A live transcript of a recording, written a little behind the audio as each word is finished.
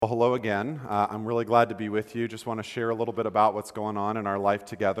Well, hello again. I'm really glad to be with you. Just want to share a little bit about what's going on in our life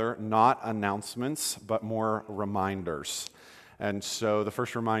together. Not announcements, but more reminders. And so the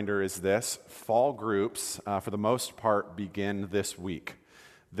first reminder is this. Fall groups, for the most part, begin this week.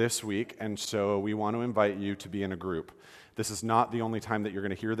 And so we want to invite you to be in a group. This is not the only time that you're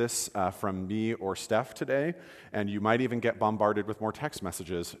going to hear this from me or Steph today, and you might even get bombarded with more text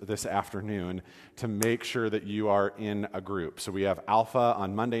messages this afternoon to make sure that you are in a group. So we have Alpha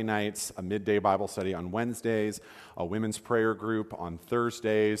on Monday nights, a midday Bible study on Wednesdays, a women's prayer group on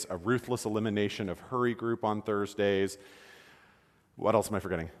Thursdays, a ruthless elimination of hurry group on Thursdays. What else am I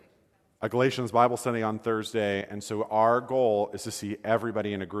forgetting? A Galatians Bible study on Thursday, and so our goal is to see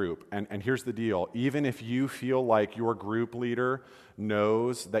everybody in a group. And here's the deal. Even if you feel like your group leader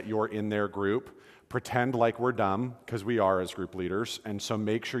knows that you're in their group, pretend like we're dumb, because we are as group leaders, and so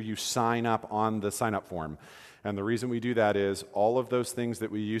make sure you sign up on the sign-up form. And the reason we do that is all of those things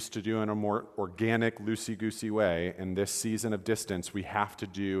that we used to do in a more organic, loosey-goosey way, in this season of distance, we have to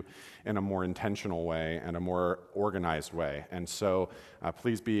do in a more intentional way and a more organized way. And so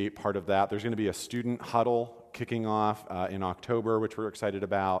please be part of that. There's going to be a student huddle kicking off in October, which we're excited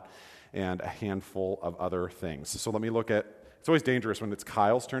about, and a handful of other things. So let me look at, it's always dangerous when it's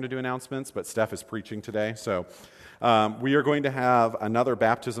Kyle's turn to do announcements, but Steph is preaching today, so we are going to have another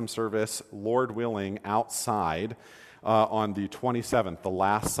baptism service, Lord willing, outside on the 27th, the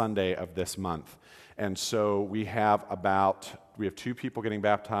last Sunday of this month. And so we have 2 people getting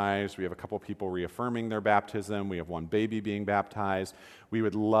baptized. We have a couple people reaffirming their baptism. We have 1 baby being baptized. We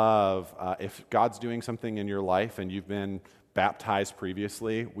would love, if God's doing something in your life and you've been baptized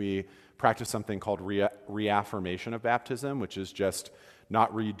previously, we practice something called reaffirmation of baptism, which is just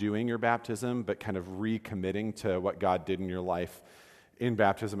not redoing your baptism, but kind of recommitting to what God did in your life in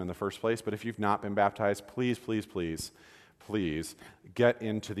baptism in the first place. But if you've not been baptized, please get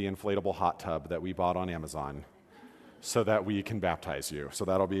into the inflatable hot tub that we bought on Amazon so that we can baptize you. So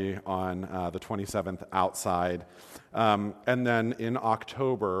that'll be on the 27th outside. And then in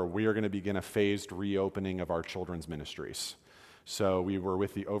October, we are going to begin a phased reopening of our children's ministries. So we were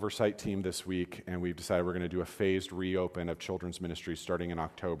with the oversight team this week, and we've decided we're going to do a phased reopen of children's ministries starting in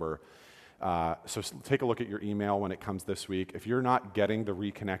October. So take a look at your email when it comes this week. If you're not getting the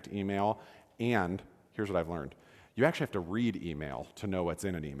Reconnect email, and here's what I've learned. You actually have to read email to know what's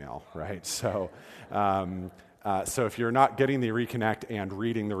in an email, right? So if you're not getting the Reconnect and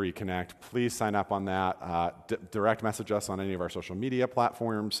reading the Reconnect, please sign up on that. Direct message us on any of our social media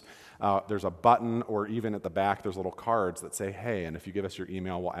platforms. There's a button, or even at the back, there's little cards that say, hey, and if you give us your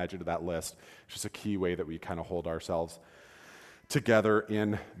email, we'll add you to that list. It's just a key way that we kind of hold ourselves together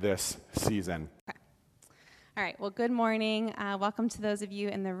in this season. Okay. All right, well, good morning. Welcome to those of you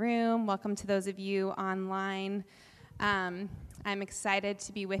in the room. Welcome to those of you online. I'm excited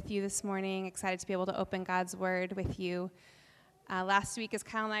to be with you this morning, excited to be able to open God's Word with you. Last week, as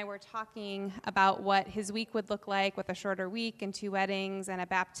Kyle and I were talking about what his week would look like with a shorter week and 2 weddings and a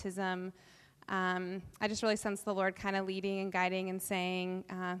baptism, I just really sensed the Lord kind of leading and guiding and saying,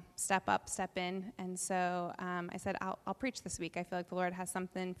 step up, step in. And so I said, I'll preach this week. I feel like the Lord has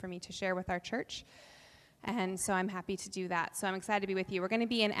something for me to share with our church. And so I'm happy to do that. So I'm excited to be with you. We're going to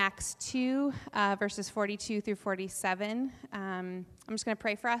be in Acts 2, verses 42 through 47. I'm just going to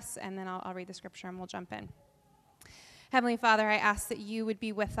pray for us, and then I'll read the scripture, and we'll jump in. Heavenly Father, I ask that you would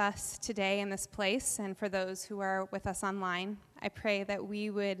be with us today in this place, and for those who are with us online, I pray that we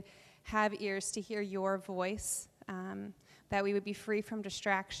would have ears to hear your voice, that we would be free from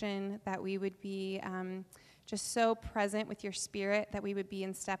distraction, that we would be just so present with your Spirit, that we would be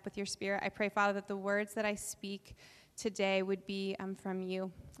in step with your Spirit. I pray, Father, that the words that I speak today would be from you.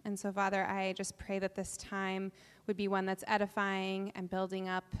 And so, Father, I just pray that this time would be one that's edifying and building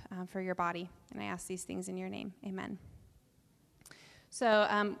up for your body. And I ask these things in your name. Amen. So,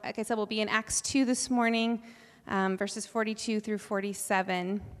 like I said, we'll be in Acts 2 this morning, verses 42 through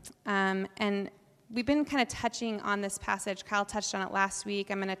 47. And we've been kind of touching on this passage. Kyle touched on it last week.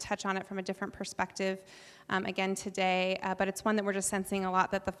 I'm going to touch on it from a different perspective again today, but it's one that we're just sensing a lot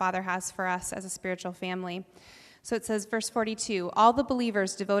that the Father has for us as a spiritual family. So it says, verse 42, all the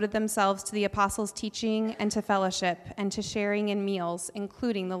believers devoted themselves to the apostles' teaching and to fellowship and to sharing in meals,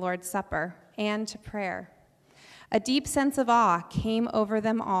 including the Lord's Supper, and to prayer. A deep sense of awe came over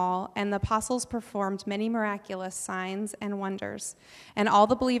them all, and the apostles performed many miraculous signs and wonders. And all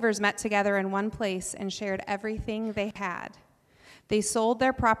the believers met together in one place and shared everything they had. They sold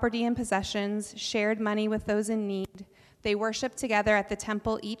their property and possessions, shared money with those in need. They worshiped together at the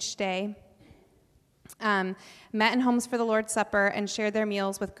temple each day met in homes for the Lord's Supper and shared their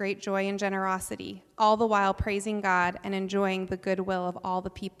meals with great joy and generosity, all the while praising God and enjoying the goodwill of all the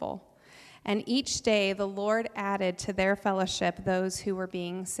people. And each day the Lord added to their fellowship those who were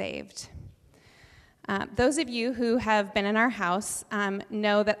being saved. Those of you who have been in our house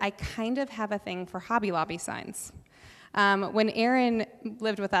know that I kind of have a thing for Hobby Lobby signs. When Aaron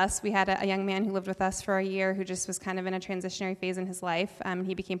lived with us, we had a young man who lived with us for a year who just was kind of in a transitionary phase in his life.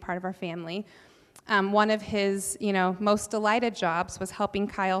 He became part of our family. One of his, most delighted jobs was helping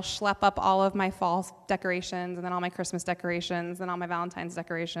Kyle schlep up all of my fall decorations, and then all my Christmas decorations, and all my Valentine's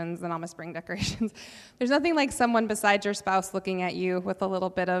decorations, and all my spring decorations. There's nothing like someone besides your spouse looking at you with a little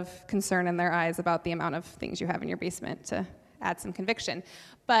bit of concern in their eyes about the amount of things you have in your basement to add some conviction.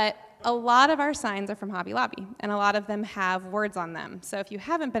 But a lot of our signs are from Hobby Lobby, and a lot of them have words on them. So if you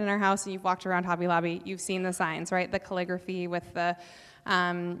haven't been in our house and you've walked around Hobby Lobby, you've seen the signs, right? The calligraphy with the,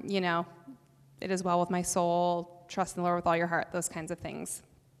 it is well with my soul, trust in the Lord with all your heart, those kinds of things.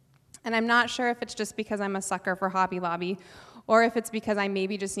 And I'm not sure if it's just because I'm a sucker for Hobby Lobby or if it's because I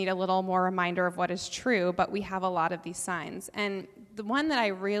maybe just need a little more reminder of what is true, but we have a lot of these signs. And the one that I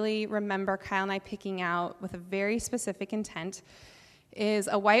really remember Kyle and I picking out with a very specific intent is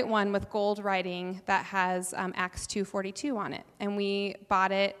a white one with gold writing that has Acts 2:42 on it. And we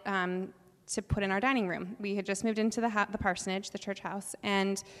bought it to put in our dining room. We had just moved into the parsonage, the church house,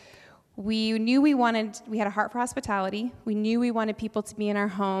 and we knew we had a heart for hospitality. We knew we wanted people to be in our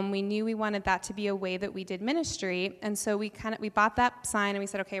home. We knew we wanted that to be a way that we did ministry. And so we bought that sign and we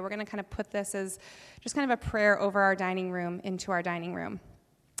said, okay, we're going to kind of put this as just kind of a prayer over our dining room into our dining room.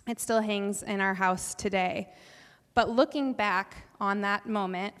 It still hangs in our house today. But looking back on that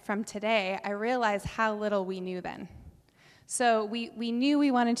moment from today, I realized how little we knew then. So we knew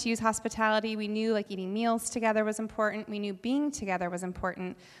we wanted to use hospitality. We knew eating meals together was important. We knew being together was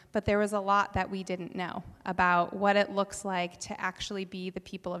important, but there was a lot that we didn't know about what it looks like to actually be the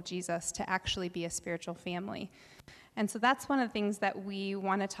people of Jesus, to actually be a spiritual family. And so that's one of the things that we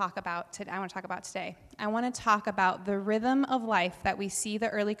want to talk about today. I want to talk about today. I want to talk about the rhythm of life that we see the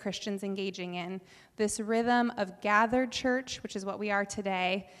early Christians engaging in, this rhythm of gathered church, which is what we are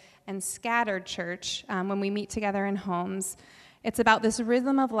today, and scattered church when we meet together in homes. It's about this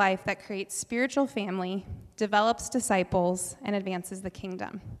rhythm of life that creates spiritual family, develops disciples, and advances the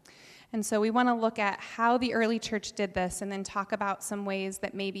kingdom. And so we want to look at how the early church did this and then talk about some ways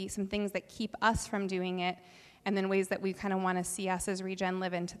that maybe some things that keep us from doing it, and then ways that we kind of want to see us as Regen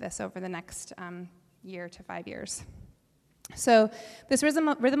live into this over the next year to 5 years. So this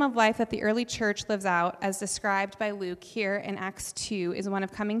rhythm of life that the early church lives out, as described by Luke here in Acts 2, is one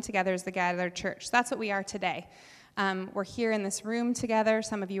of coming together as the gathered church. That's what we are today. We're here in this room together.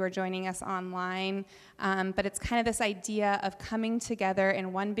 Some of you are joining us online. But it's kind of this idea of coming together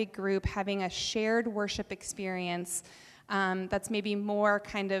in one big group, having a shared worship experience that's maybe more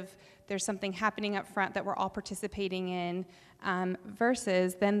kind of there's something happening up front that we're all participating in,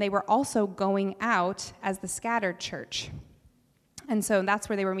 versus then they were also going out as the scattered church. And so that's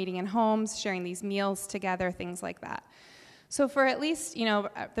where they were meeting in homes, sharing these meals together, things like that. So for at least,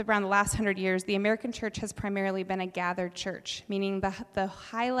 around the last 100 years, the American church has primarily been a gathered church, meaning the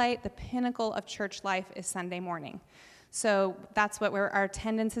highlight, the pinnacle of church life is Sunday morning. So that's where our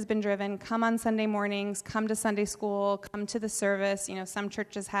attendance has been driven. Come on Sunday mornings, come to Sunday school, come to the service. Some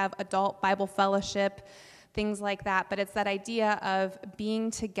churches have adult Bible fellowship, things like that. But it's that idea of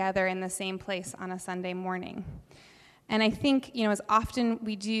being together in the same place on a Sunday morning. And I think, as often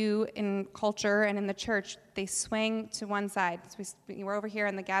we do in culture and in the church, they swing to one side. So we're over here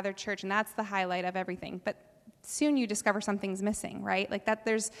in the gathered church, and that's the highlight of everything. But soon you discover something's missing, right?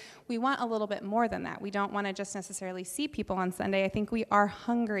 We want a little bit more than that. We don't want to just necessarily see people on Sunday. I think we are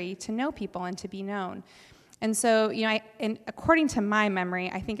hungry to know people and to be known. And so, and according to my memory,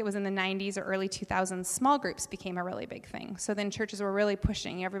 I think it was in the 90s or early 2000s, small groups became a really big thing. So then churches were really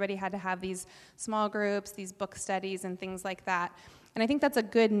pushing. Everybody had to have these small groups, these book studies, and things like that. And I think that's a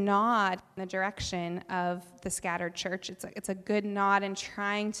good nod in the direction of the scattered church. It's a good nod in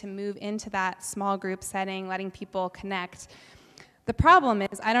trying to move into that small group setting, letting people connect. The problem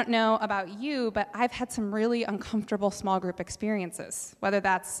is, I don't know about you, but I've had some really uncomfortable small group experiences, whether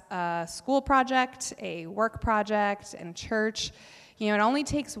that's a school project, a work project, in church. It only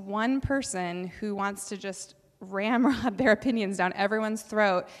takes one person who wants to just ramrod their opinions down everyone's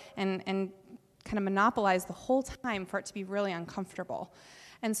throat and kind of monopolize the whole time for it to be really uncomfortable.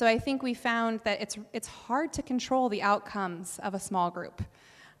 And so I think we found that it's hard to control the outcomes of a small group.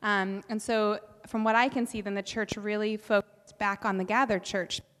 And so from what I can see, then the church really focused back on the gathered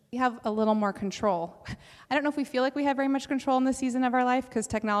church. we have a little more control. I don't know if we feel like we have very much control in this season of our life because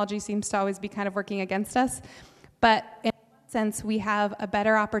technology seems to always be kind of working against us. But in one sense, we have a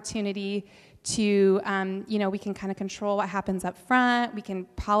better opportunity to, we can kind of control what happens up front. We can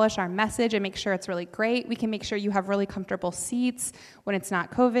polish our message and make sure it's really great. We can make sure you have really comfortable seats when it's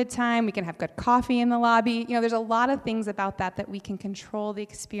not COVID time. We can have good coffee in the lobby. There's a lot of things about that we can control the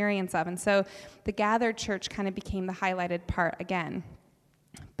experience of. And so the gathered church kind of became the highlighted part again.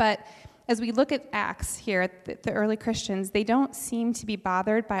 But as we look at Acts here, the early Christians, they don't seem to be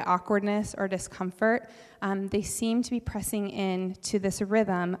bothered by awkwardness or discomfort. They seem to be pressing in to this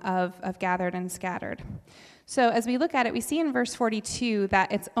rhythm of gathered and scattered. So as we look at it, we see in verse 42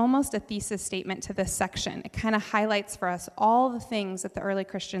 that it's almost a thesis statement to this section. It kind of highlights for us all the things that the early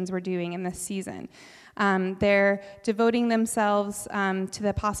Christians were doing in this season. They're devoting themselves to the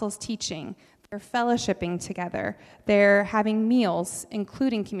apostles' teaching. They're fellowshipping together. They're having meals,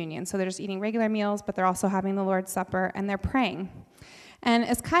 including communion. So they're just eating regular meals, but they're also having the Lord's Supper, and they're praying. And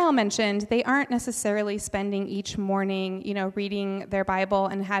as Kyle mentioned, they aren't necessarily spending each morning, reading their Bible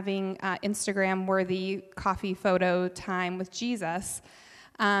and having Instagram-worthy coffee photo time with Jesus.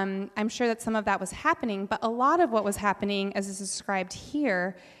 I'm sure that some of that was happening, but a lot of what was happening, as is described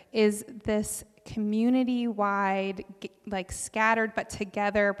here, is this community-wide, scattered but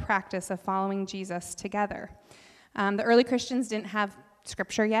together practice of following Jesus together. The early Christians didn't have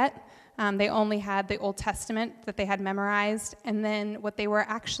scripture yet. They only had the Old Testament that they had memorized, and then what they were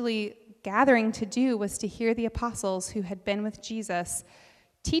actually gathering to do was to hear the apostles who had been with Jesus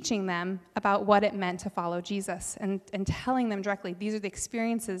teaching them about what it meant to follow Jesus and telling them directly, these are the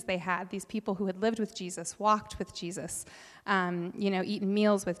experiences they had, these people who had lived with Jesus, walked with Jesus, eaten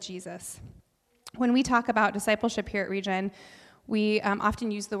meals with Jesus. When we talk about discipleship here at Regen, we often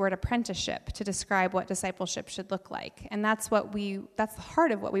use the word apprenticeship to describe what discipleship should look like. And that's the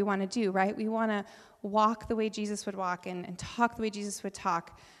heart of what we want to do, right? We want to walk the way Jesus would walk and talk the way Jesus would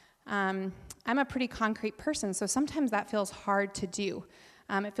talk. I'm a pretty concrete person, so sometimes that feels hard to do.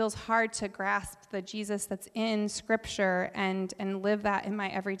 It feels hard to grasp the Jesus that's in Scripture and live that in my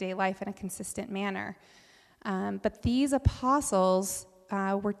everyday life in a consistent manner. But these apostles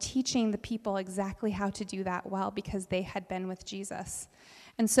were teaching the people exactly how to do that well because they had been with Jesus.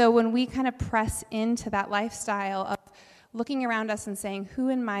 And so when we kind of press into that lifestyle of looking around us and saying, who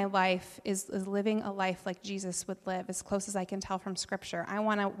in my life is living a life like Jesus would live, as close as I can tell from Scripture? I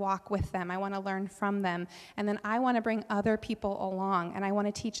want to walk with them. I want to learn from them. And then I want to bring other people along, and I want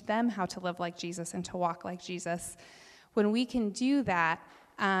to teach them how to live like Jesus and to walk like Jesus. When we can do that,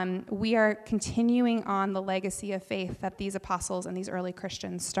 we are continuing on the legacy of faith that these apostles and these early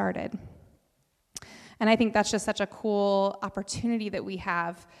Christians started. And I think that's just such a cool opportunity that we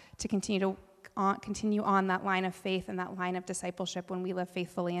have to continue on that line of faith and that line of discipleship when we live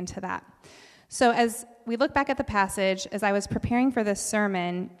faithfully into that. So as we look back at the passage, as I was preparing for this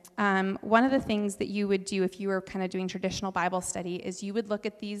sermon, one of the things that you would do if you were kind of doing traditional Bible study is you would look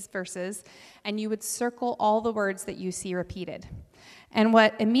at these verses and you would circle all the words that you see repeated. And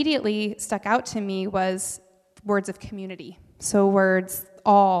what immediately stuck out to me was words of community. So words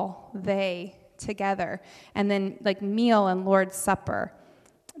all, they, together, and then like meal and Lord's Supper.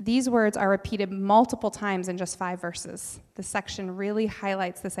 These words are repeated multiple times in just 5 verses. This section really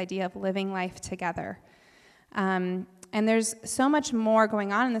highlights this idea of living life together. And there's so much more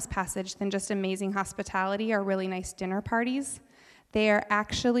going on in this passage than just amazing hospitality or really nice dinner parties. They are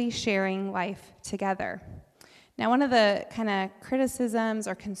actually sharing life together. Now, one of the kind of criticisms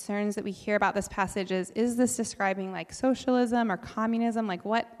or concerns that we hear about this passage is this describing like socialism or communism? Like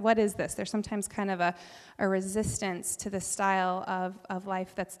what is this? There's sometimes kind of a resistance to the style of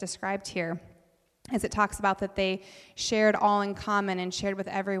life that's described here, as it talks about that they shared all in common and shared with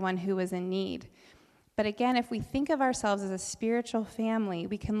everyone who was in need. But again, if we think of ourselves as a spiritual family,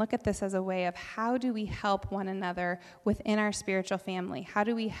 we can look at this as a way of how do we help one another within our spiritual family? How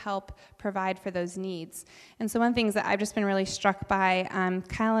do we help provide for those needs? And so one of the things that I've just been really struck by,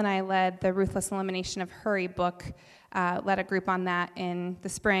 Kyle and I led the Ruthless Elimination of Hurry book, led a group on that in the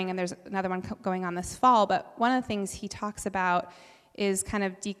spring, and there's another one going on this fall. But one of the things he talks about is kind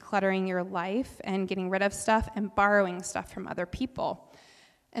of decluttering your life and getting rid of stuff and borrowing stuff from other people.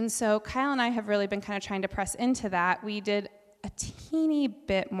 And so Kyle and I have really been kind of trying to press into that. We did a teeny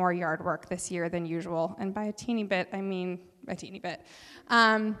bit more yard work this year than usual. And by a teeny bit, I mean a teeny bit.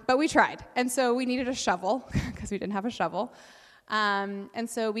 But we tried. And so we needed a shovel because we didn't have a shovel. And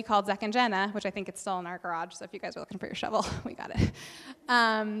so we called Zach and Jenna, which I think it's still in our garage. So if you guys are looking for your shovel, we got it.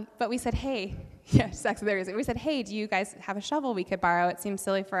 But we said, hey, yeah, Zach's there. We said, hey, do you guys have a shovel we could borrow? It seems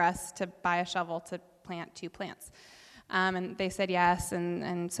silly for us to buy a shovel to plant 2 plants. And they said yes,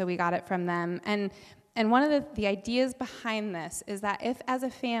 and so we got it from them. And one of the ideas behind this is that if, as a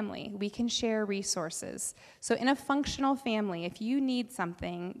family, we can share resources. So in a functional family, if you need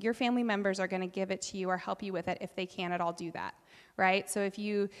something, your family members are going to give it to you or help you with it if they can at all do that, right? So if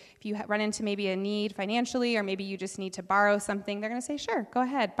you run into maybe a need financially, or maybe you just need to borrow something, they're going to say, sure, go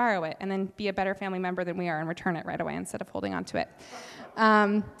ahead, borrow it, and then be a better family member than we are and return it right away instead of holding on to it.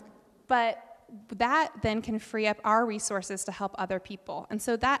 But that then can free up our resources to help other people. And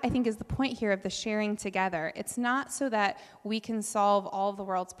so that, I think, is the point here of the sharing together. It's not so that we can solve all of the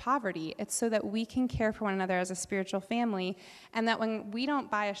world's poverty. It's so that we can care for one another as a spiritual family, and that when we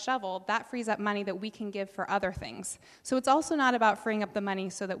don't buy a shovel, that frees up money that we can give for other things. So it's also not about freeing up the money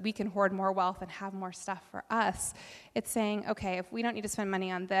so that we can hoard more wealth and have more stuff for us. It's saying, okay, if we don't need to spend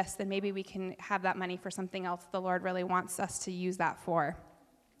money on this, then maybe we can have that money for something else the Lord really wants us to use that for.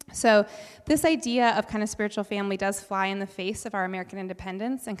 So this idea of kind of spiritual family does fly in the face of our American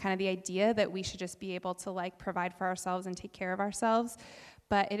independence and kind of the idea that we should just be able to provide for ourselves and take care of ourselves.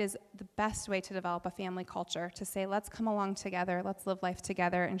 But it is the best way to develop a family culture, to say, let's come along together, let's live life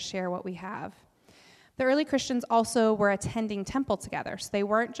together and share what we have. The early Christians also were attending temple together. So they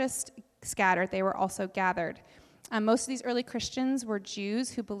weren't just scattered, they were also gathered. Most of these early Christians were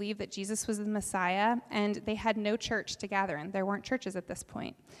Jews who believed that Jesus was the Messiah, and they had no church to gather in. There weren't churches at this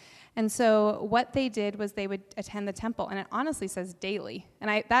point. And so what they did was they would attend the temple, and it honestly says daily.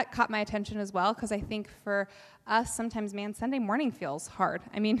 And that caught my attention as well, because I think for us, sometimes, Sunday morning feels hard.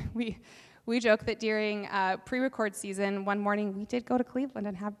 I mean, we joke that during pre-record season, one morning we did go to Cleveland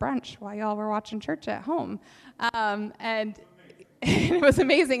and have brunch while y'all were watching church at home. And it was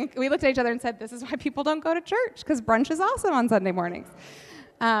amazing. We looked at each other and said, this is why people don't go to church, because brunch is awesome on Sunday mornings.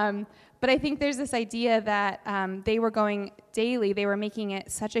 But I think there's this idea that they were going daily. They were making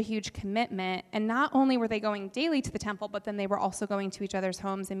it such a huge commitment. And not only were they going daily to the temple, but then they were also going to each other's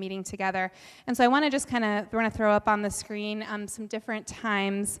homes and meeting together. And so I want to just throw up on the screen some different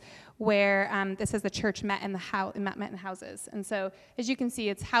times where this says the church met in houses. And so as you can see,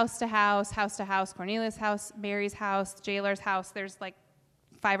 it's house to house, Cornelius' house, Mary's house, Jailer's house. There's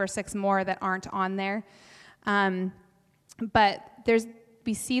 5 or 6 more that aren't on there. But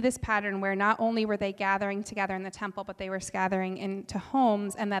we see this pattern where not only were they gathering together in the temple, but they were gathering into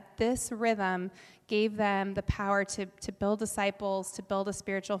homes, and that this rhythm gave them the power to build disciples, to build a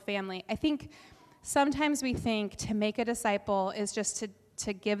spiritual family. I think sometimes we think to make a disciple is just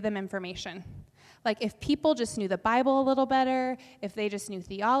to give them information. If people just knew the Bible a little better, if they just knew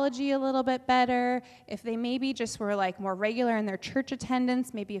theology a little bit better, if they maybe just were more regular in their church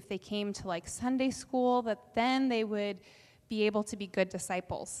attendance, maybe if they came to Sunday school, that then they would be able to be good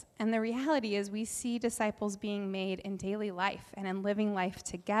disciples. And the reality is we see disciples being made in daily life and in living life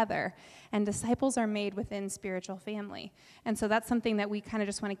together. And disciples are made within spiritual family. And so that's something that we kind of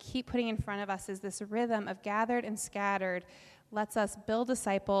just want to keep putting in front of us, is this rhythm of gathered and scattered lets us build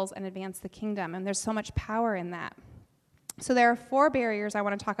disciples and advance the kingdom. And there's so much power in that. So there are 4 barriers I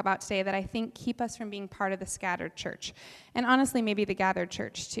want to talk about today that I think keep us from being part of the scattered church. And honestly, maybe the gathered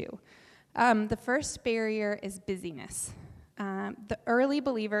church too. The first barrier is busyness. The early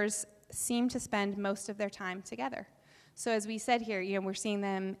believers seem to spend most of their time together. So as we said here, we're seeing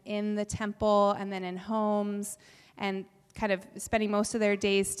them in the temple and then in homes and kind of spending most of their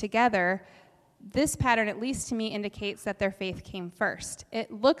days together. This pattern, at least to me, indicates that their faith came first.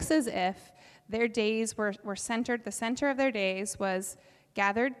 It looks as if their days were centered, the center of their days was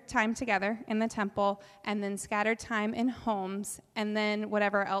gathered time together in the temple, and then scattered time in homes, and then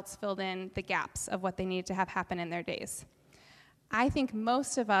whatever else filled in the gaps of what they needed to have happen in their days. I think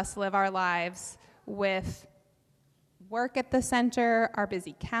most of us live our lives with work at the center, our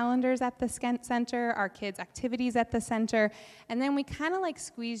busy calendars at the center, our kids' activities at the center, and then we kind of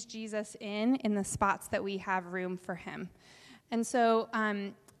squeeze Jesus in the spots that we have room for him. And so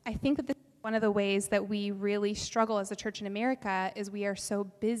I think that one of the ways that we really struggle as a church in America is we are so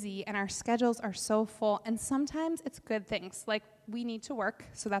busy and our schedules are so full, and sometimes it's good things. We need to work,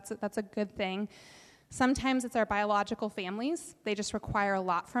 so that's a good thing. Sometimes it's our biological families. They just require a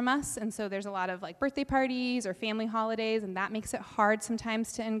lot from us, and so there's a lot of birthday parties or family holidays, and that makes it hard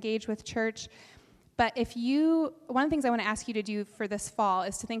sometimes to engage with church. But one of the things I want to ask you to do for this fall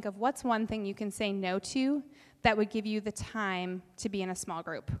is to think of what's one thing you can say no to that would give you the time to be in a small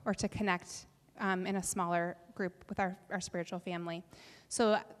group or to connect in a smaller group with our spiritual family.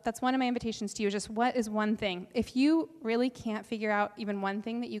 So that's one of my invitations to you, just what is one thing? If you really can't figure out even one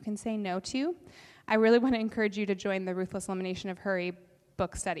thing that you can say no to, I really want to encourage you to join the Ruthless Elimination of Hurry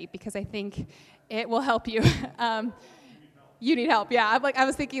book study, because I think it will help you. You need help, yeah. I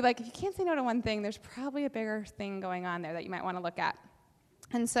was thinking, like, if you can't say no to one thing, there's probably a bigger thing going on there that you might want to look at.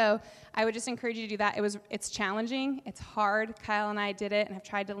 And so I would just encourage you to do that. It's challenging. It's hard. Kyle and I did it and have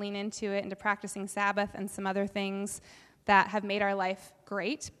tried to lean into it, into practicing Sabbath and some other things that have made our life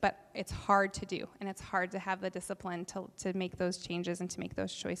great, but it's hard to do, and it's hard to have the discipline to make those changes and to make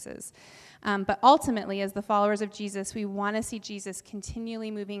those choices. But ultimately, as the followers of Jesus, we want to see Jesus continually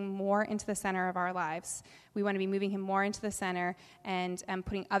moving more into the center of our lives. We want to be moving him more into the center and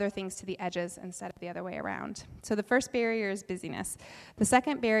putting other things to the edges instead of the other way around. So the first barrier is busyness. The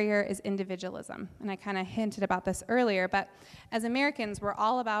second barrier is individualism, and I kind of hinted about this earlier, but as Americans, we're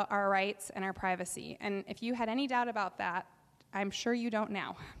all about our rights and our privacy, and if you had any doubt about that, I'm sure you don't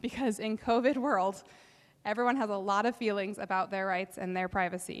now, because in COVID world, everyone has a lot of feelings about their rights and their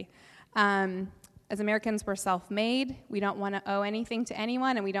privacy. As Americans, we're self-made. We don't want to owe anything to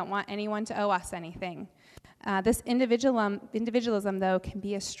anyone, and we don't want anyone to owe us anything. This individualism, though, can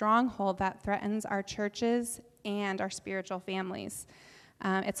be a stronghold that threatens our churches and our spiritual families.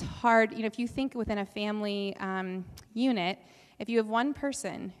 It's hard, if you think within a family unit, if you have one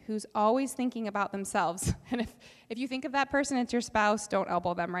person who's always thinking about themselves, and if you think of that person, it's your spouse, don't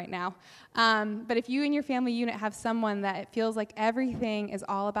elbow them right now. But if you and your family unit have someone that it feels like everything is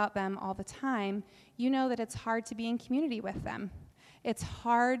all about them all the time, you know that it's hard to be in community with them. It's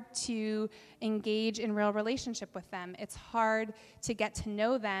hard to engage in real relationship with them. It's hard to get to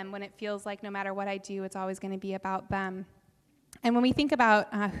know them when it feels like no matter what I do, it's always going to be about them. And when we think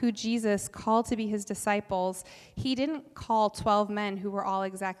about who Jesus called to be his disciples, he didn't call 12 men who were all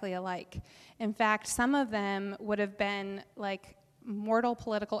exactly alike. In fact, some of them would have been like mortal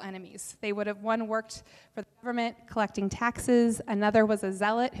political enemies. They would have, one worked for the government collecting taxes, another was a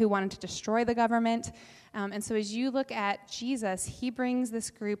zealot who wanted to destroy the government. And so as you look at Jesus, he brings this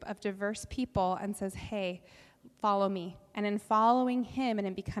group of diverse people and says, hey, follow me. And in following him and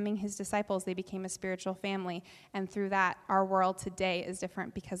in becoming his disciples, they became a spiritual family. And through that, our world today is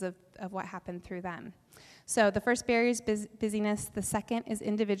different because of what happened through them. So the first barrier is busyness, the second is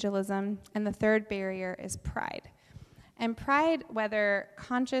individualism, and the third barrier is pride. And pride, whether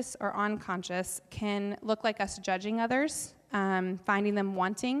conscious or unconscious, can look like us judging others, finding them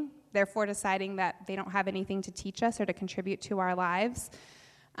wanting, therefore deciding that they don't have anything to teach us or to contribute to our lives.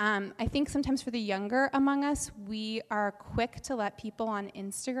 I think sometimes for the younger among us, we are quick to let people on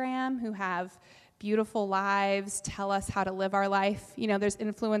Instagram who have beautiful lives tell us how to live our life. There's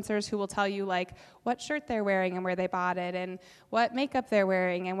influencers who will tell you like what shirt they're wearing and where they bought it, and what makeup they're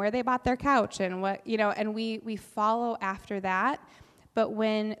wearing and where they bought their couch, and what, and we follow after that. But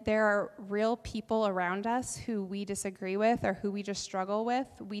when there are real people around us who we disagree with or who we just struggle with,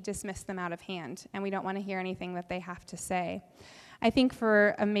 we dismiss them out of hand, and we don't want to hear anything that they have to say. I think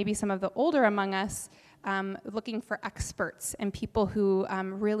for maybe some of the older among us, looking for experts and people who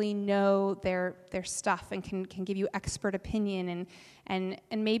really know their stuff and can give you expert opinion, and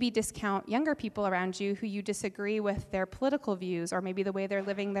maybe discount younger people around you who you disagree with their political views or maybe the way they're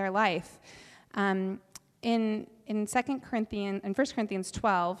living their life. In 1 Corinthians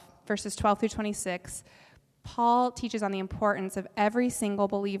 12, verses 12 through 26, Paul teaches on the importance of every single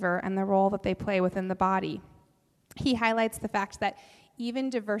believer and the role that they play within the body. He highlights the fact that even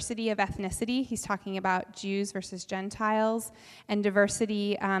diversity of ethnicity, he's talking about Jews versus Gentiles, and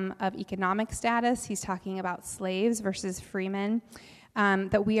diversity of economic status, he's talking about slaves versus freemen,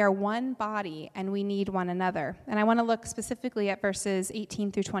 that we are one body and we need one another. And I want to look specifically at verses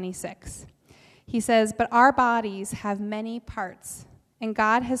 18 through 26. He says, "But our bodies have many parts, and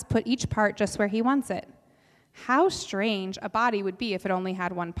God has put each part just where he wants it. How strange a body would be if it only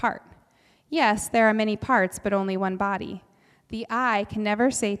had one part. Yes, there are many parts, but only one body. The eye can never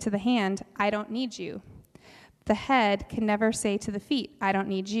say to the hand, 'I don't need you.' The head can never say to the feet, 'I don't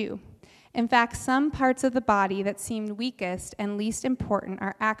need you.' In fact, some parts of the body that seemed weakest and least important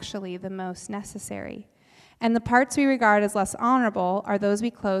are actually the most necessary. And the parts we regard as less honorable are those we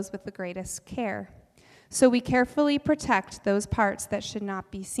clothe with the greatest care. So we carefully protect those parts that should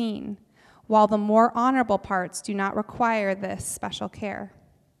not be seen, while the more honorable parts do not require this special care.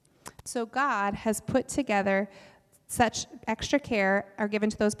 So God has put together such extra care are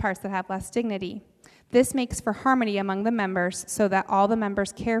given to those parts that have less dignity. This makes for harmony among the members so that all the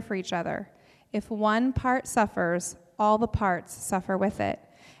members care for each other. If one part suffers, all the parts suffer with it.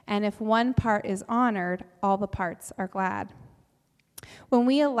 And if one part is honored, all the parts are glad." When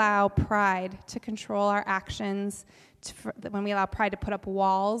we allow pride to control our actions, when we allow pride to put up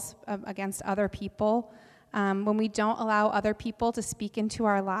walls against other people, when we don't allow other people to speak into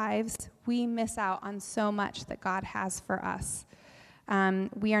our lives, we miss out on so much that God has for us.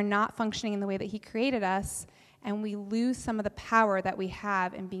 We are not functioning in the way that he created us, and we lose some of the power that we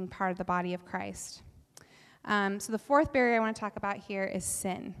have in being part of the body of Christ. So the fourth barrier I want to talk about here is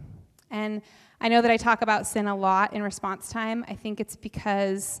sin. And I know that I talk about sin a lot in response time. I think it's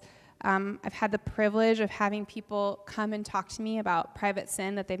because I've had the privilege of having people come and talk to me about private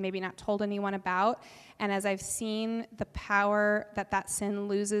sin that they've maybe not told anyone about. And as I've seen the power that sin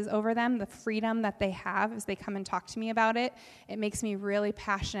loses over them, the freedom that they have as they come and talk to me about it, it makes me really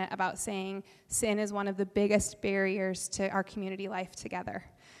passionate about saying sin is one of the biggest barriers to our community life together.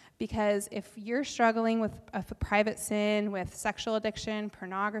 Because if you're struggling with a private sin, with sexual addiction,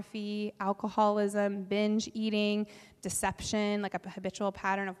 pornography, alcoholism, binge eating, deception, like a habitual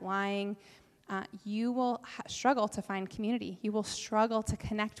pattern of lying, you will struggle to find community. You will struggle to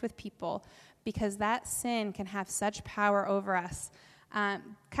connect with people because that sin can have such power over us. Kyle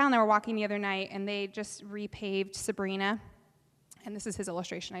and I were walking the other night, and they just repaved Sabrina. And this is his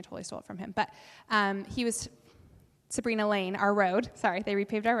illustration. I totally stole it from him. But he was... Sabrina Lane, our road. Sorry, they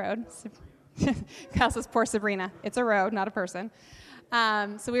repaved our road. Kyle says, poor Sabrina. It's a road, not a person.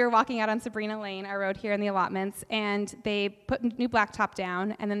 So we were walking out on Sabrina Lane, our road here in the allotments, and they put new blacktop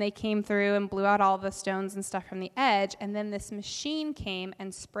down, and then they came through and blew out all the stones and stuff from the edge, and then this machine came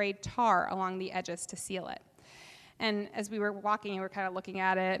and sprayed tar along the edges to seal it. And as we were walking, we were kind of looking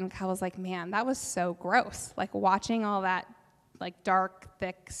at it, and Kyle was like, man, that was so gross. Like watching all that like dark,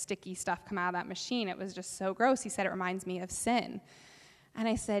 thick, sticky stuff come out of that machine. It was just so gross. He said, it reminds me of sin. And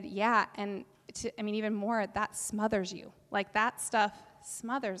I said, yeah, and even more, that smothers you. Like that stuff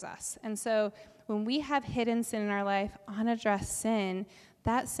smothers us. And so when we have hidden sin in our life, unaddressed sin,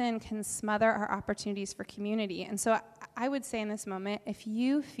 that sin can smother our opportunities for community. And so I would say in this moment, if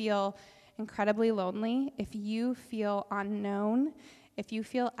you feel incredibly lonely, if you feel unknown, if you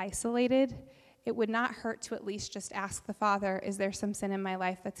feel isolated, it would not hurt to at least just ask the Father, is there some sin in my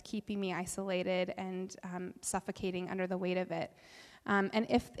life that's keeping me isolated and suffocating under the weight of it? And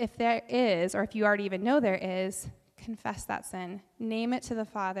if there is, or if you already even know there is, confess that sin. Name it to the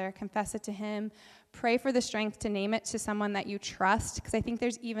Father. Confess it to Him. Pray for the strength to name it to someone that you trust, because I think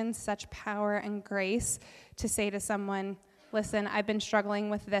there's even such power and grace to say to someone, listen, I've been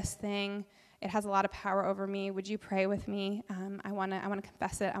struggling with this thing. It has a lot of power over me. Would you pray with me? I want to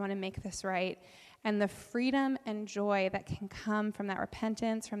confess it. I want to make this right. And the freedom and joy that can come from that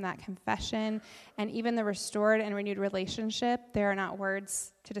repentance, from that confession, and even the restored and renewed relationship, there are not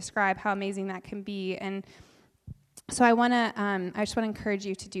words to describe how amazing that can be. And so I just want to encourage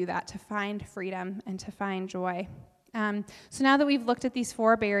you to do that, to find freedom and to find joy. So now that we've looked at these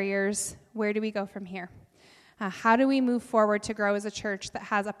 4 barriers, where do we go from here? How do we move forward to grow as a church that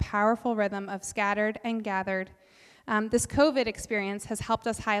has a powerful rhythm of scattered and gathered? This COVID experience has helped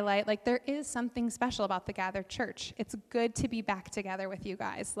us highlight, there is something special about the gathered church. It's good to be back together with you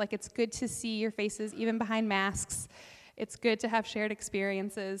guys. It's good to see your faces, even behind masks. It's good to have shared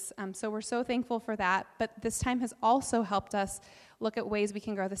experiences. So we're so thankful for that. But this time has also helped us look at ways we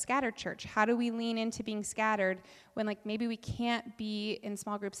can grow the scattered church. How do we lean into being scattered when maybe we can't be in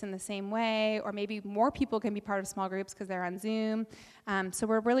small groups in the same way, or maybe more people can be part of small groups because they're on Zoom. So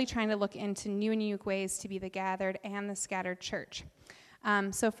we're really trying to look into new and unique ways to be the gathered and the scattered church.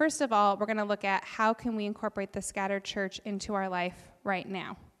 So first of all, we're going to look at how can we incorporate the scattered church into our life right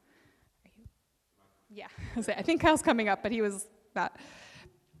now. Yeah, I think Kyle's coming up, but he was not.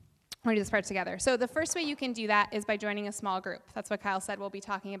 We're going to do this part together. So the first way you can do that is by joining a small group. That's what Kyle said. We'll be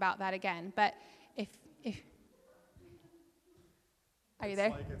talking about that again. But if are you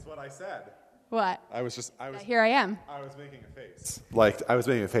there? It's what I said. What? Here I am. I was making a face. I was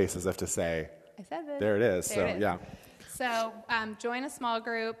making a face as if to say, I said this. There it is. There it is. Yeah. So join a small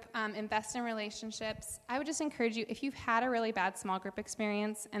group, invest in relationships. I would just encourage you, if you've had a really bad small group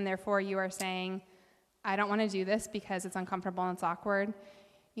experience and therefore you are saying, I don't want to do this because it's uncomfortable and it's awkward,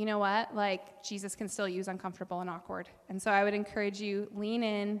 you know what? Jesus can still use uncomfortable and awkward. And so I would encourage you, lean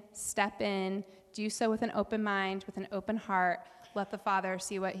in, step in, do so with an open mind, with an open heart. Let the Father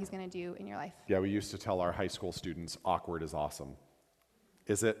see what He's going to do in your life. Yeah, we used to tell our high school students, awkward is awesome.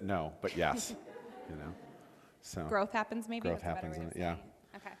 Is it? No, but yes. So growth happens, maybe? Growth happens, yeah.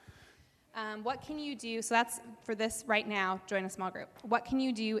 Okay. What can you do? So that's for this right now, join a small group. What can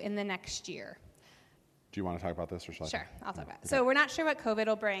you do in the next year? Do you want to talk about this, or shall I? Sure, I'll talk about it. Okay. So we're not sure what COVID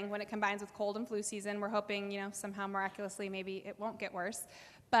will bring when it combines with cold and flu season. We're hoping, somehow miraculously maybe it won't get worse.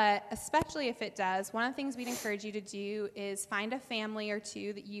 But especially if it does, one of the things we'd encourage you to do is find a family or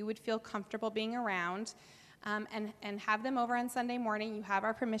two that you would feel comfortable being around, and have them over on Sunday morning. You have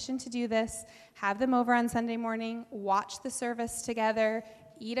our permission to do this. Have them over on Sunday morning, watch the service together,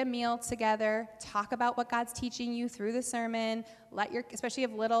 eat a meal together, talk about what God's teaching you through the sermon, especially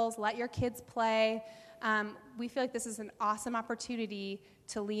if littles, let your kids play. we feel like this is an awesome opportunity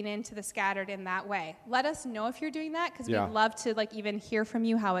to lean into the Scattered in that way. Let us know if you're doing that, because we'd love to even hear from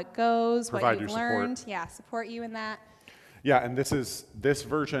you how it goes, Provide what you've your learned. support. Yeah, support you in that. Yeah, and this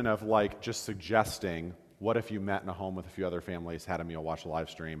version of just suggesting, what if you met in a home with a few other families, had a meal, watched a live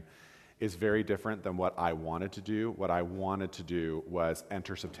stream, is very different than what I wanted to do. What I wanted to do was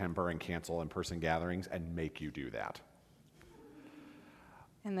enter September and cancel in-person gatherings and make you do that.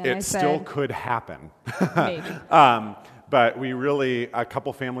 And then It still could happen. Maybe. But a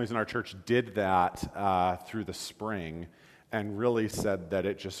couple families in our church did that through the spring and really said that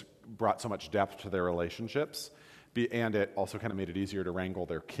it just brought so much depth to their relationships. And it also kind of made it easier to wrangle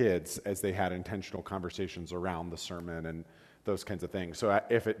their kids as they had intentional conversations around the sermon and those kinds of things. So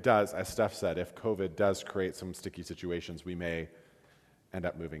if it does, as Steph said, if COVID does create some sticky situations, we may end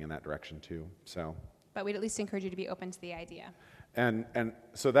up moving in that direction too. But we'd at least encourage you to be open to the idea. And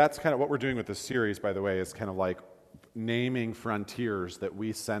so that's kind of what we're doing with this series, by the way, is kind of like naming frontiers that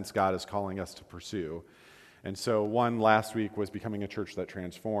we sense God is calling us to pursue. And so one last week was becoming a church that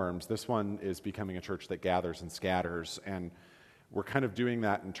transforms. This one is becoming a church that gathers and scatters. And we're kind of doing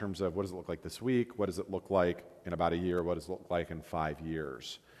that in terms of, what does it look like this week? What does it look like in about a year? What does it look like in 5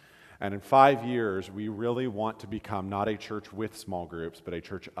 years? And in 5 years, we really want to become not a church with small groups, but a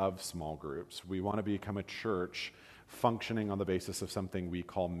church of small groups. We want to become a church functioning on the basis of something we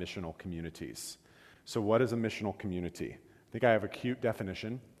call missional communities. So what is a missional community? I think I have a cute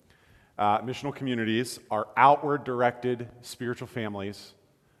definition. Missional communities are outward-directed spiritual families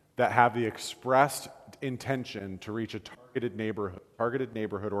that have the expressed intention to reach a targeted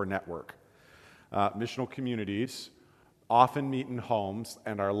neighborhood or network. Missional communities often meet in homes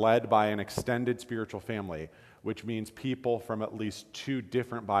and are led by an extended spiritual family, which means people from at least 2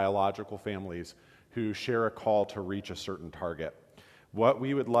 different biological families who share a call to reach a certain target. What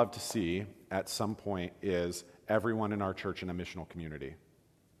we would love to see at some point is everyone in our church in a missional community.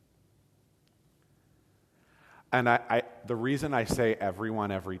 And the reason I say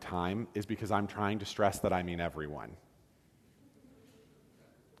everyone every time is because I'm trying to stress that I mean everyone.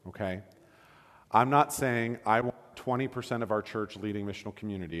 Okay? I'm not saying I want 20% of our church leading missional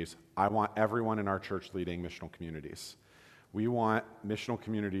communities. I want everyone in our church leading missional communities. We want missional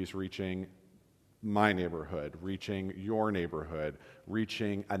communities reaching my neighborhood, reaching your neighborhood,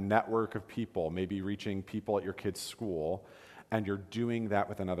 reaching a network of people, maybe reaching people at your kid's school, and you're doing that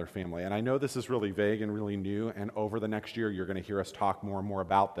with another family. And I know this is really vague and really new, and over the next year, you're going to hear us talk more and more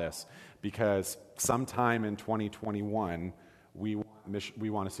about this, because sometime in 2021, we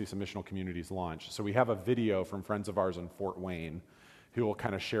want to see some missional communities launch. So we have a video from friends of ours in Fort Wayne who will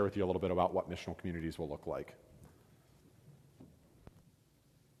kind of share with you a little bit about what missional communities will look like.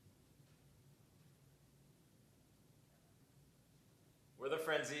 We're the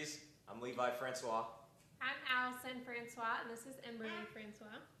Frenzies. I'm Levi Francois. I'm Allison Francois, and this is Emberly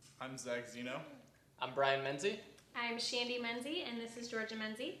Francois. I'm Zach Zeno. I'm Brian Menzie. I'm Shandy Menzie, and this is Georgia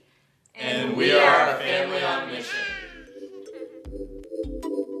Menzie. And we are a family on mission.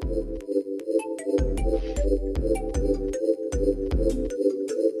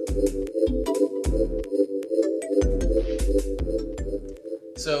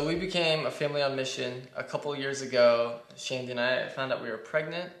 So we became a family on mission a couple years ago. Shandy and I found out we were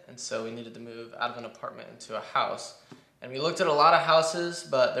pregnant, and so we needed to move out of an apartment into a house. And we looked at a lot of houses,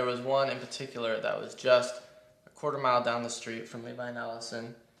 but there was one in particular that was just a quarter mile down the street from Levi and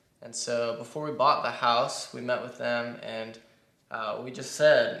Allison. And so before we bought the house, we met with them, and we just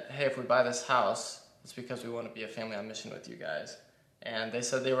said, hey, if we buy this house, it's because we want to be a family on mission with you guys. And they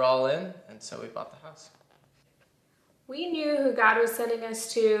said they were all in, and so we bought the house. We knew who God was sending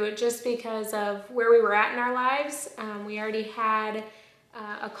us to just because of where we were at in our lives. We already had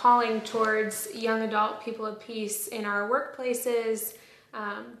a calling towards young adult people of peace in our workplaces,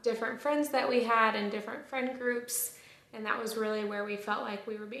 different friends that we had and different friend groups, and that was really where we felt like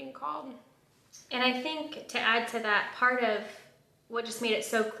we were being called. And I think to add to that, part of what just made it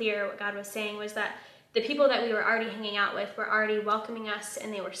so clear what God was saying was that the people that we were already hanging out with were already welcoming us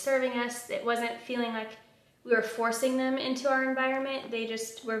and they were serving us. It wasn't feeling like we were forcing them into our environment. They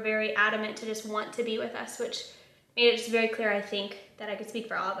just were very adamant to just want to be with us, which made it just very clear, I think, that I could speak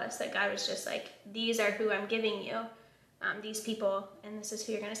for all of us, that God was just like, these are who I'm giving you, these people, and this is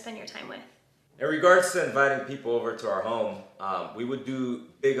who you're going to spend your time with. In regards to inviting people over to our home, we would do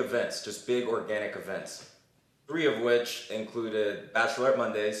big events, just big organic events. 3 of which included Bachelorette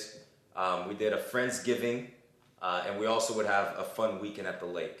Mondays, we did a Friendsgiving, and we also would have a fun weekend at the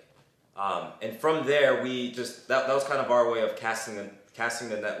lake. And from there, we just, that was kind of our way of casting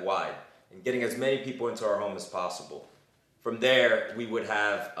the net wide and getting as many people into our home as possible. From there, we would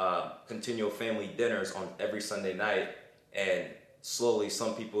have continual family dinners on every Sunday night, and slowly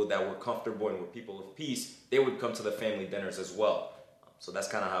some people that were comfortable and were people of peace, they would come to the family dinners as well. So that's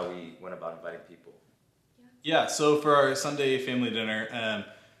kind of how we went about inviting people. Yeah, so for our Sunday family dinner,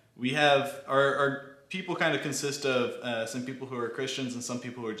 we have our people kind of consist of some people who are Christians and some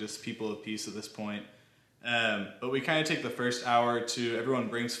people who are just people of peace at this point. But we kind of take the first hour to, everyone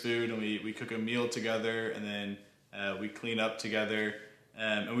brings food and we cook a meal together, and then we clean up together.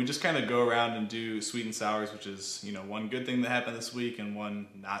 And we just kind of go around and do sweet and sours, which is, one good thing that happened this week and one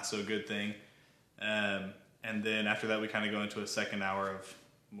not so good thing. And then after that, we kind of go into a second hour of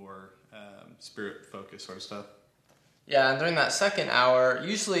more spirit-focused sort of stuff. Yeah, and during that second hour,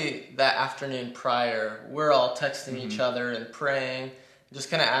 usually that afternoon prior, we're all texting each other and praying,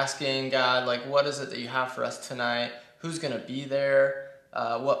 just kind of asking God, like, what is it that you have for us tonight? Who's going to be there?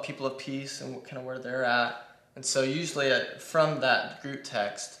 What people of peace and what kind of where they're at. And so usually from that group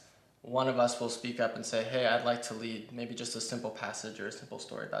text, one of us will speak up and say, hey, I'd like to lead maybe just a simple passage or a simple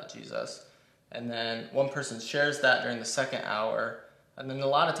story about Jesus. And then one person shares that during the second hour. And then a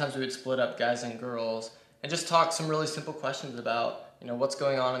lot of times we would split up guys and girls and just talk some really simple questions about, what's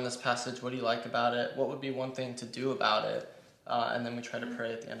going on in this passage? What do you like about it? What would be one thing to do about it? And then we try to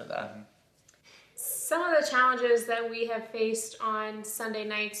pray at the end of that. Some of the challenges that we have faced on Sunday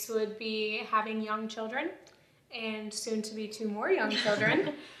nights would be having young children, and soon to be 2 more young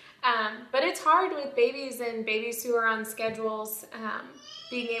children. But it's hard with babies and babies who are on schedules,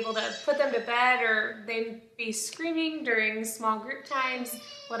 being able to put them to bed, or they be screaming during small group times,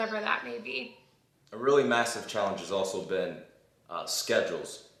 whatever that may be. A really massive challenge has also been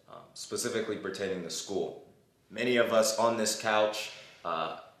schedules, specifically pertaining to school. Many of us on this couch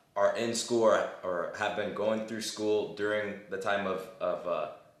are in school or have been going through school during the time of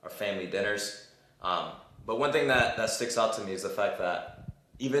our family dinners. But one thing that sticks out to me is the fact that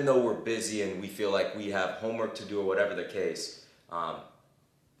even though we're busy and we feel like we have homework to do or whatever the case,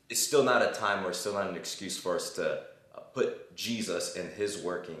 it's still not a time or still not an excuse for us to put Jesus and his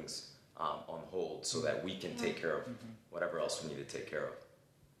workings on hold so that we can take care of whatever else we need to take care of.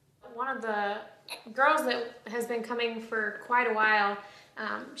 One of the girls that has been coming for quite a while,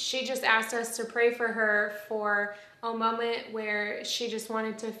 she just asked us to pray for her for a moment where she just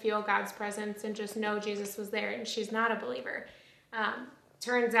wanted to feel God's presence and just know Jesus was there, and she's not a believer.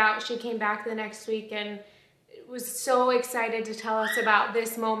 Turns out she came back the next week and was so excited to tell us about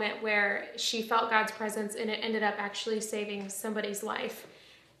this moment where she felt God's presence, and it ended up actually saving somebody's life.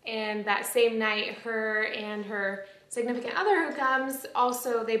 And that same night, her and her significant other who comes,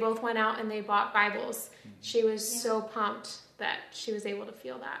 also, they both went out and they bought Bibles. She was so pumped that she was able to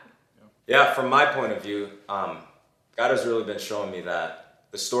feel that. Yeah, from my point of view, God has really been showing me that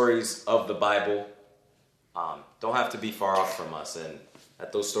the stories of the Bible don't have to be far off from us, and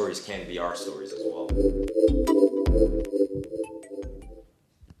that those stories can be our stories as well.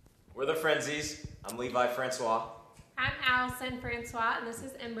 We're the Frenzies. I'm Levi Francois. I'm Allison Francois, and this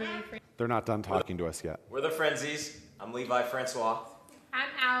is Emberly Francois. They're not done talking to us yet. We're the Frenzies. I'm Levi Francois. I'm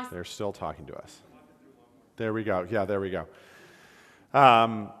Allison. They're still talking to us. There we go. Yeah, there we go.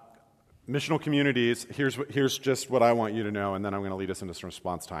 Missional communities, here's just what I want you to know, and then I'm going to lead us into some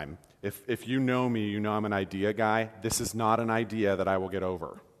response time. If you know me, you know I'm an idea guy. This is not an idea that I will get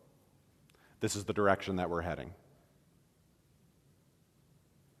over. This is the direction that we're heading.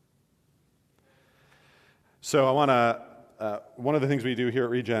 So I want to, one of the things we do here at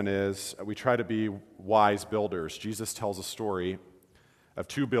Regen is we try to be wise builders. Jesus tells a story of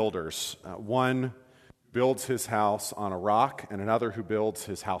 2 builders. One builds his house on a rock, and another who builds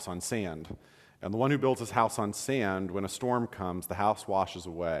his house on sand. And the one who builds his house on sand, when a storm comes, the house washes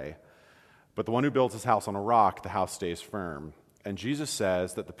away. But the one who builds his house on a rock, the house stays firm. And Jesus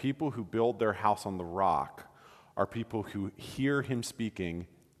says that the people who build their house on the rock are people who hear him speaking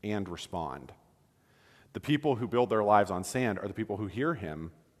and respond. The people who build their lives on sand are the people who hear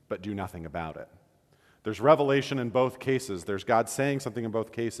him but do nothing about it. There's revelation in both cases. There's God saying something in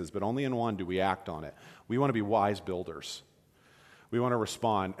both cases, but only in one do we act on it. We want to be wise builders. We want to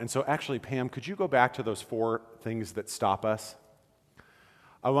respond. And so actually, Pam, could you go back to those 4 things that stop us?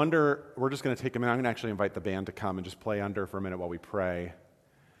 I wonder, we're just going to take a minute. I'm going to actually invite the band to come and just play under for a minute while we pray.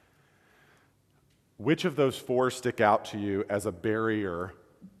 Which of those 4 stick out to you as a barrier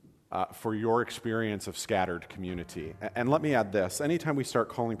for your experience of scattered community? And let me add this. Anytime we start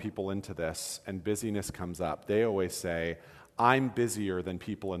calling people into this and busyness comes up, they always say, I'm busier than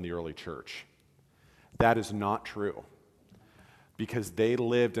people in the early church. That is not true, because they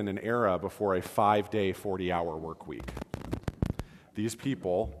lived in an era before a 5-day, 40-hour work week. These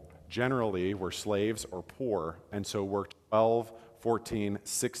people generally were slaves or poor, and so worked 12, 14,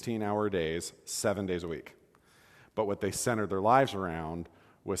 16-hour days, 7 days a week. But what they centered their lives around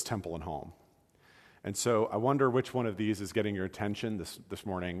was temple and home. And so I wonder which one of these is getting your attention this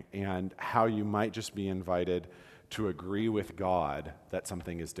morning, and how you might just be invited to agree with God that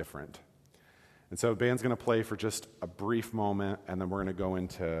something is different. And so the band's going to play for just a brief moment, and then we're going to go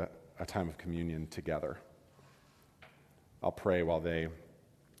into a time of communion together. I'll pray while they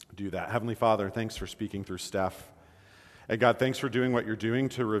do that. Heavenly Father, thanks for speaking through Steph. And God, thanks for doing what you're doing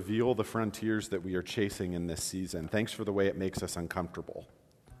to reveal the frontiers that we are chasing in this season. Thanks for the way it makes us uncomfortable.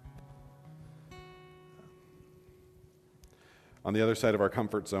 On the other side of our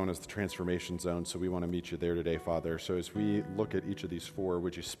comfort zone is the transformation zone, so we want to meet you there today, Father. So as we look at each of these four,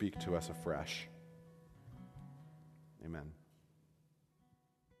 would you speak to us afresh? Amen.